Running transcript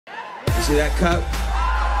See that cup?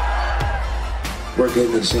 We're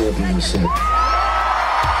getting the championship.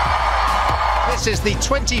 This is the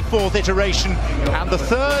 24th iteration and the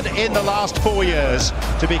third in the last 4 years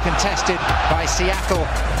to be contested by Seattle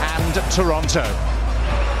and Toronto.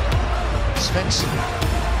 Svensson.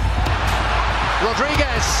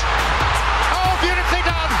 Rodriguez. Oh, beautifully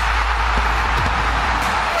done.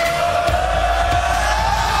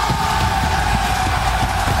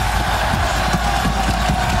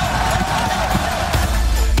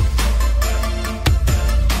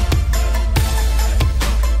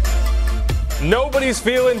 Nobody's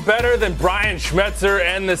feeling better than Brian Schmetzer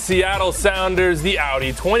and the Seattle Sounders. The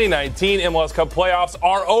Audi 2019 MLS Cup playoffs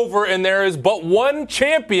are over, and there is but one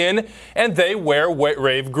champion, and they wear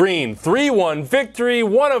rave green. 3-1 victory.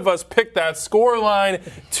 One of us picked that scoreline.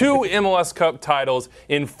 2 MLS Cup titles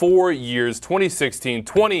in 4 years, 2016,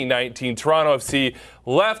 2019. Toronto FC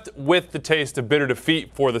left with the taste of bitter defeat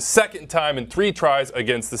for the second time in 3 tries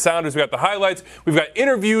against the Sounders. We got the highlights. We've got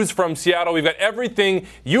interviews from Seattle. We've got everything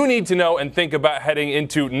you need to know and think about heading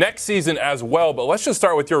into next season as well. But let's just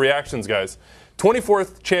start with your reactions, guys.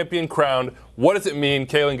 24th champion crowned. What does it mean?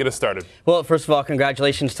 Calen, get us started. Well, first of all,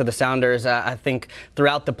 congratulations to the Sounders. I think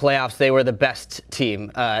throughout the playoffs, they were the best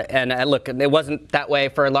team. And look, it wasn't that way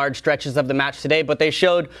for large stretches of the match today, but they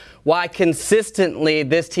showed why consistently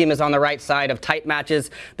this team is on the right side of tight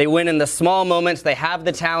matches. They win in the small moments. They have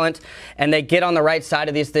the talent, and they get on the right side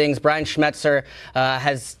of these things. Brian Schmetzer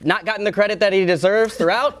has not gotten the credit that he deserves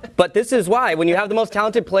throughout, but this is why. When you have the most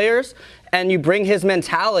talented players and you bring his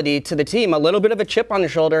mentality to the team, a little bit of a chip on your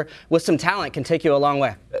shoulder with some talent can take you a long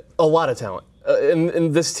way. A lot of talent.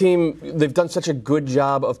 And this team, they've done such a good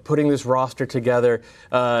job of putting this roster together.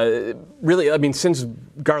 Really, I mean, since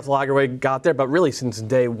Garth Lagerwey got there, but really since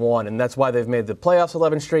day one. And that's why they've made the playoffs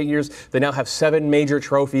 11 straight years. They now have 7 major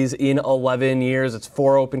trophies in 11 years. It's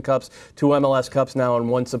 4 Open Cups, 2 MLS Cups now, and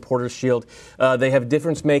 1 Supporters Shield. They have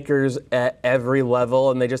difference makers at every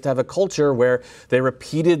level, and they just have a culture where they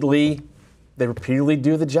repeatedly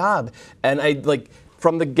do the job. And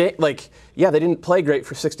from the game, they didn't play great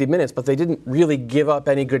for 60 minutes, but they didn't really give up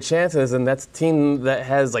any good chances, and that's a team that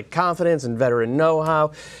has confidence and veteran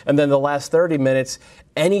know-how. And then the last 30 minutes,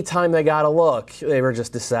 anytime they got a look, they were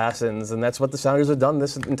just assassins, and that's what the Sounders have done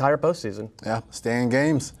this entire postseason. Yeah, stay in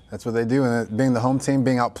games. That's what they do, and being the home team,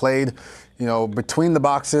 being outplayed, between the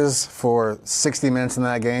boxes for 60 minutes in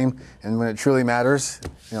that game, and when it truly matters,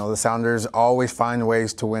 the Sounders always find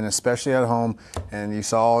ways to win, especially at home. And you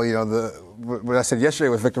saw, what I said yesterday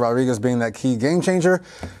with Victor Rodriguez being that key game changer,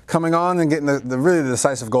 coming on and getting the really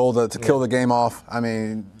decisive goal to kill the game off. I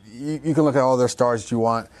mean, you can look at all their stars that you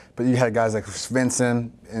want, but you had guys like Svensson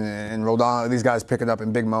and Rodon, these guys picking up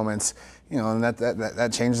in big moments, and that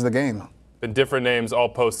changes the game. Been different names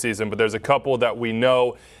all postseason, but there's a couple that we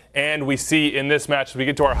know and we see in this match. As we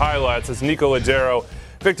get to our highlights, it's Nico Lodeiro,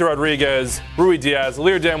 Victor Rodriguez, Rui Diaz,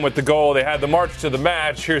 Leardam with the goal. They had the march to the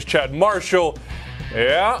match. Here's Chad Marshall.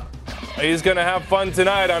 Yeah, he's going to have fun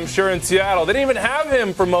tonight, I'm sure, in Seattle. They didn't even have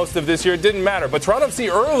him for most of this year. It didn't matter. But Toronto FC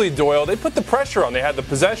early, Doyle, they put the pressure on. They had the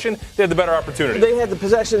possession. They had the better opportunity. They had the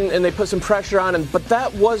possession, and they put some pressure on him. But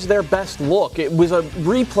that was their best look. It was a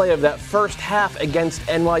replay of that first half against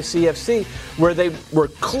NYCFC, where they were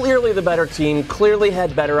clearly the better team, clearly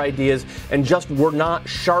had better ideas, and just were not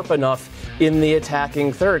sharp enough in the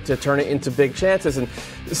attacking third to turn it into big chances. And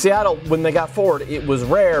Seattle, when they got forward, it was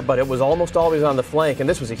rare, but it was almost always on the flank. And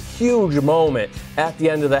this was a huge moment at the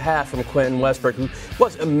end of the half from Quentin Westbrook, who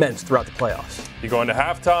was immense throughout the playoffs. You go into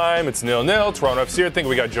halftime, it's 0-0. Toronto FC, I think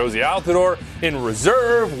we got Josie Altidore in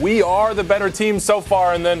reserve. We are the better team so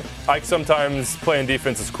far, and then Ike sometimes playing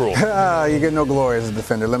defense is cruel. You get no glory as a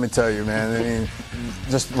defender, let me tell you, man. I mean,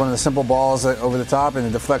 just one of the simple balls over the top, and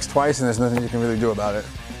it deflects twice, and there's nothing you can really do about it.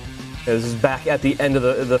 This is back at the end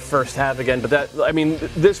of the first half again, but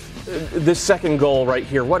this second goal right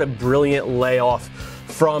here, what a brilliant layoff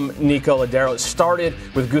from Nico Lodeiro. It started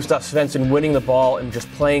with Gustav Svensson winning the ball and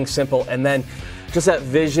just playing simple, and then just that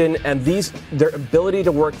vision and their ability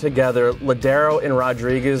to work together. Lodeiro and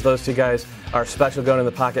Rodriguez, those two guys are special going in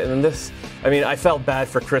the pocket. And then I felt bad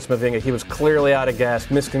for Chris Mavinga. He was clearly out of gas,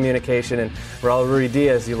 miscommunication, and Raul Rui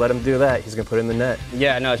Diaz, you let him do that, he's going to put it in the net.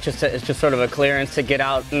 Yeah, no, it's just sort of a clearance to get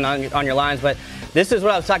out and on your lines. But this is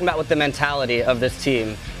what I was talking about with the mentality of this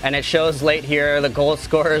team. And it shows late here, the goal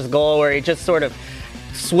scorer's goal, where he just sort of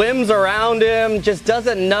swims around him, just does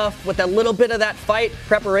enough with a little bit of that fight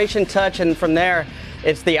preparation touch, and from there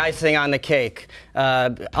it's the icing on the cake.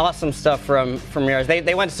 Awesome stuff from Ramirez.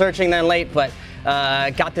 They went searching then late, but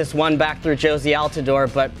got this one back through Josie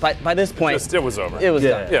Altidore, but by this point it was over. It was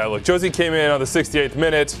done. Yeah, look, Josie came in on the 68th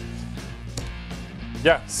minute.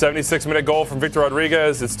 Yeah, 76-minute goal from Victor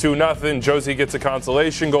Rodriguez. It's 2-0. Josie gets a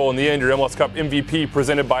consolation goal. In the end, your MLS Cup MVP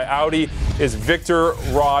presented by Audi is Victor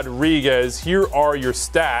Rodriguez. Here are your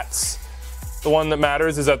stats. The one that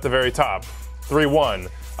matters is at the very top, 3-1.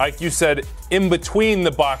 Like you said, in between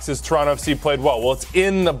the boxes, Toronto FC played well. Well, it's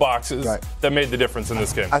in the boxes that made the difference in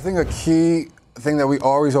this game. I think a key thing that we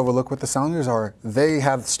always overlook with the Sounders are they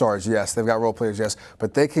have stars, yes. They've got role players, yes.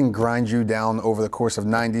 But they can grind you down over the course of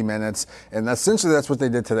 90 minutes. And essentially that's what they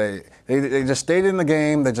did today. They just stayed in the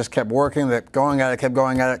game. They just kept working. They kept going at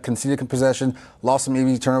it, conceded possession, lost some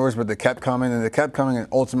easy turnovers, but they kept coming, and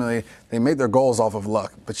ultimately they made their goals off of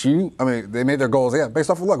luck. But they made their goals, based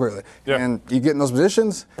off of luck, really. Yeah. And you get in those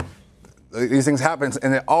positions, these things happen,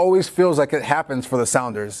 and it always feels like it happens for the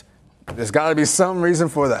Sounders. There's got to be some reason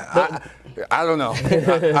for that. I don't know.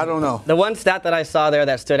 I don't know. The one stat that I saw there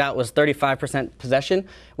that stood out was 35% possession,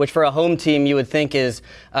 which for a home team you would think is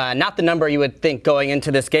not the number you would think going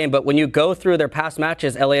into this game. But when you go through their past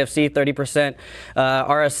matches, LAFC 30%,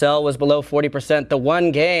 RSL was below 40%. The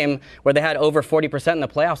one game where they had over 40% in the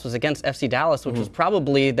playoffs was against FC Dallas, which was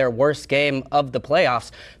probably their worst game of the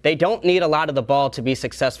playoffs. They don't need a lot of the ball to be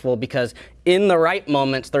successful because in the right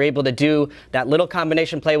moments, they're able to do that little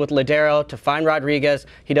combination play with Ladero to find Rodriguez.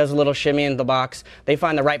 He does a little shimmy in the box. They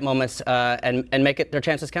find the right moments and make their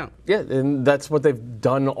chances count. Yeah, and that's what they've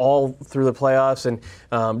done all through the playoffs.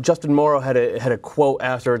 And Justin Morrow had a quote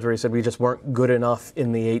afterwards where he said, "We just weren't good enough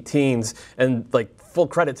in the 18s." And full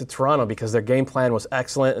credit to Toronto because their game plan was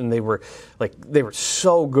excellent and they were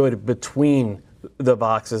so good between the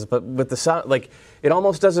boxes. But with the sound, it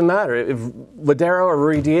almost doesn't matter if Ladero or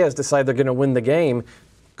Rui Diaz decide they're going to win the game.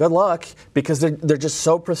 Good luck, because they're just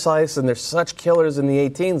so precise and they're such killers in the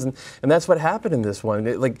 18s, and that's what happened in this one.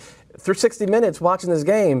 Through 60 minutes watching this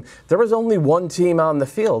game, there was only one team on the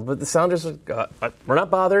field, but the Sounders we're not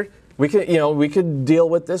bothered. We could deal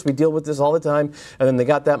with this. We deal with this all the time, and then they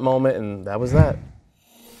got that moment, and that was that.